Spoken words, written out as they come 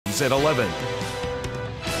weekdays at 11.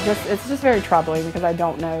 It's just very troubling because I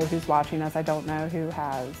don't know who's watching us. I don't know who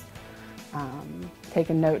has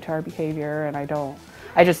taken note to our behavior, and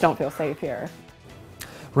I just don't feel safe here.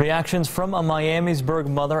 Reactions from a Miamisburg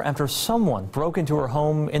mother after someone broke into her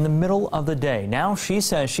home in the middle of the day. Now she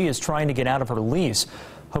says she is trying to get out of her lease,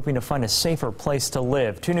 hoping to find a safer place to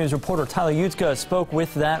live. 2 News reporter Tyler Yutzka spoke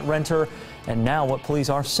with that renter, and now what police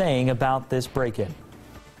are saying about this break-in.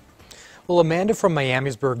 Well, Amanda from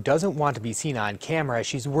Miamisburg doesn't want to be seen on camera.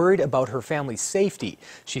 She's worried about her family's safety.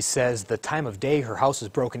 She says the time of day her house is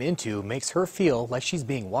broken into makes her feel like she's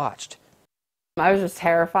being watched. I was just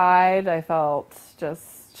terrified. I felt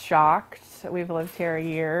just shocked. We've lived here a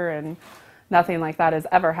year and nothing like that has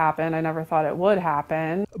ever happened. I never thought it would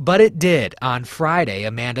happen. But it did. On Friday,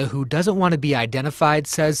 Amanda, who doesn't want to be identified,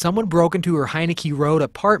 says someone broke into her Heineke Road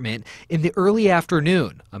apartment in the early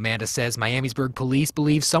afternoon. Amanda says Miamisburg police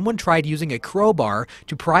believe someone tried using a crowbar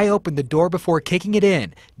to pry open the door before kicking it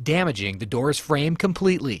in, damaging the door's frame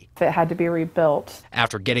completely. It had to be rebuilt.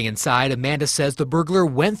 After getting inside, Amanda says the burglar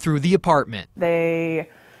went through the apartment. They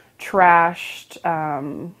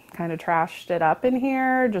kind of trashed it up in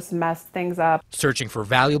here, just messed things up. Searching for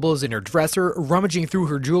valuables in her dresser, rummaging through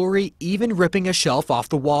her jewelry, even ripping a shelf off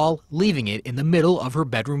the wall, leaving it in the middle of her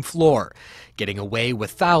bedroom floor. Getting away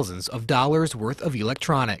with thousands of dollars worth of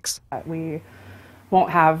electronics. We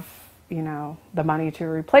won't have, the money to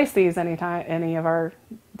replace any of our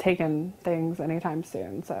taken things anytime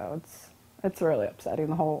soon. So it's really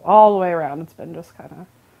upsetting all the way around. It's been just kind of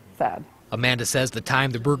sad. Amanda says the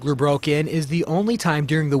time the burglar broke in is the only time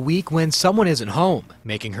during the week when someone isn't home,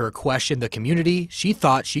 making her question the community she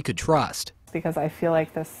thought she could trust. Because I feel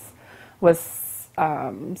like this was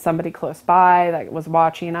somebody close by that was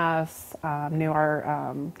watching us, knew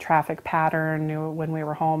our traffic pattern, knew when we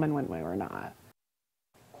were home and when we were not.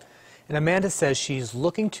 And Amanda says she's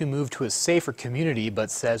looking to move to a safer community,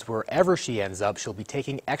 but says wherever she ends up, she'll be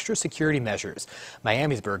taking extra security measures.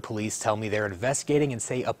 Miamisburg police tell me they're investigating and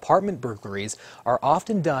say apartment burglaries are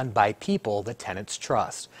often done by people that tenants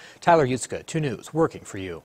trust. Tyler Yutzka, 2 News, working for you.